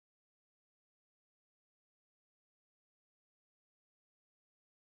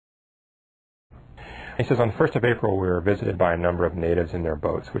He says, on the 1st of April, we were visited by a number of natives in their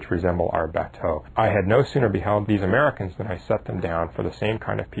boats, which resemble our bateaux. I had no sooner beheld these Americans than I set them down for the same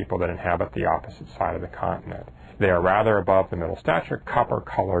kind of people that inhabit the opposite side of the continent. They are rather above the middle stature,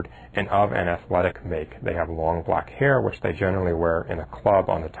 copper-colored, and of an athletic make. They have long black hair, which they generally wear in a club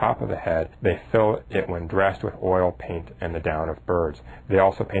on the top of the head. They fill it when dressed with oil paint and the down of birds. They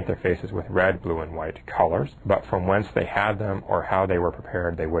also paint their faces with red, blue, and white colors, but from whence they had them or how they were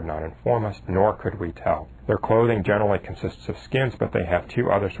prepared they would not inform us, nor could we tell. Their clothing generally consists of skins, but they have two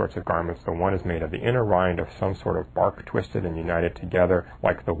other sorts of garments. The one is made of the inner rind of some sort of bark twisted and united together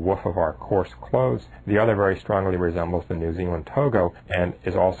like the woof of our coarse clothes. The other very strongly resembles the New Zealand togo and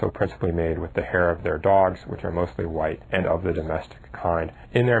is also principally made with the hair of their dogs, which are mostly white and of the domestic kind.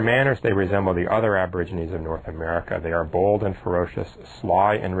 In their manners they resemble the other aborigines of North America. They are bold and ferocious,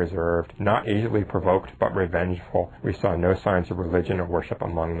 sly and reserved, not easily provoked but revengeful. We saw no signs of religion or worship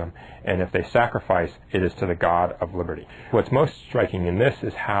among them, and if they sacrifice, it is to the God of liberty. What's most striking in this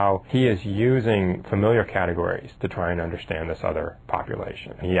is how he is using familiar categories to try and understand this other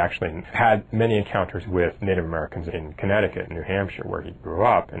population. He actually had many encounters with Native Americans in Connecticut and New Hampshire, where he grew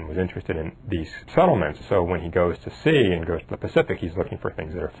up and was interested in these settlements. So when he goes to sea and goes to the Pacific, he's looking for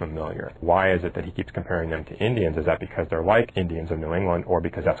things that are familiar. Why is it that he keeps comparing them to Indians? Is that because they're like Indians of New England, or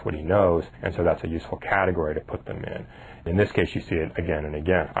because that's what he knows, and so that's a useful category to put them in? In this case, you see it again and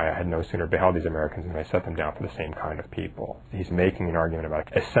again. I had no sooner beheld these Americans than I set them down for the same kind of people. He's making an argument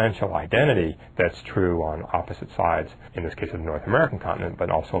about essential identity that's true on opposite sides, in this case of the North American continent,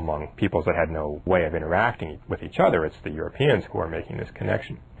 but also among peoples that had no way of interacting with each other. It's the Europeans who are making this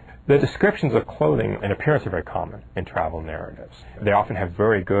connection. The descriptions of clothing and appearance are very common in travel narratives. They often have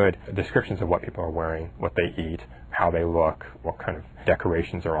very good descriptions of what people are wearing, what they eat, how they look, what kind of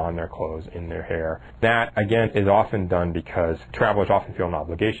decorations are on their clothes, in their hair. That, again, is often done because travelers often feel an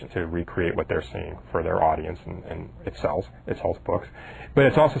obligation to recreate what they're seeing for their audience, and it sells books. But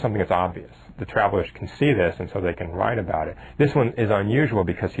it's also something that's obvious. The travelers can see this, and so they can write about it. This one is unusual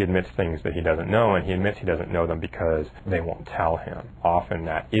because he admits things that he doesn't know, and he admits he doesn't know them because they won't tell him. Often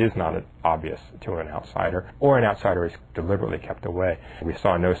that is not obvious to an outsider, or an outsider is deliberately kept away. We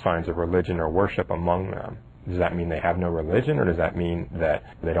saw no signs of religion or worship among them. Does that mean they have no religion, or does that mean that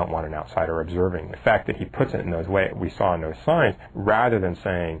they don't want an outsider observing? The fact that he puts it in those ways, we saw no signs, rather than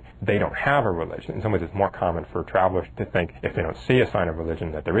saying they don't have a religion. In some ways it's more common for travelers to think if they don't see a sign of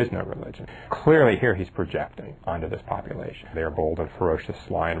religion that there is no religion. Clearly here he's projecting onto this population. They are bold and ferocious,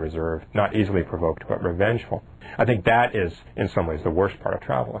 sly and reserved, not easily provoked but revengeful. I think that is, in some ways, the worst part of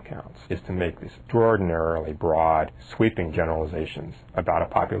travel accounts, is to make these extraordinarily broad, sweeping generalizations about a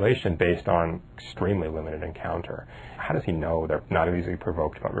population based on extremely limited encounter. How does he know they're not easily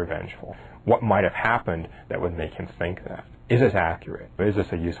provoked but revengeful? What might have happened that would make him think that? Is this accurate? Is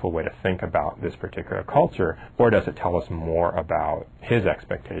this a useful way to think about this particular culture? Or does it tell us more about his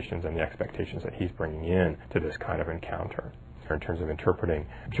expectations and the expectations that he's bringing in to this kind of encounter? In terms of interpreting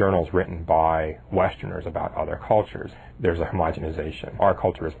journals written by Westerners about other cultures, there's a homogenization. Our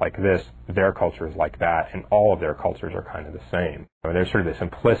culture is like this, their culture is like that, and all of their cultures are kind of the same. So there's sort of this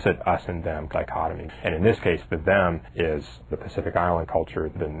implicit us and them dichotomy. And in this case, the them is the Pacific Island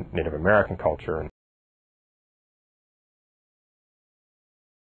culture, the Native American culture, and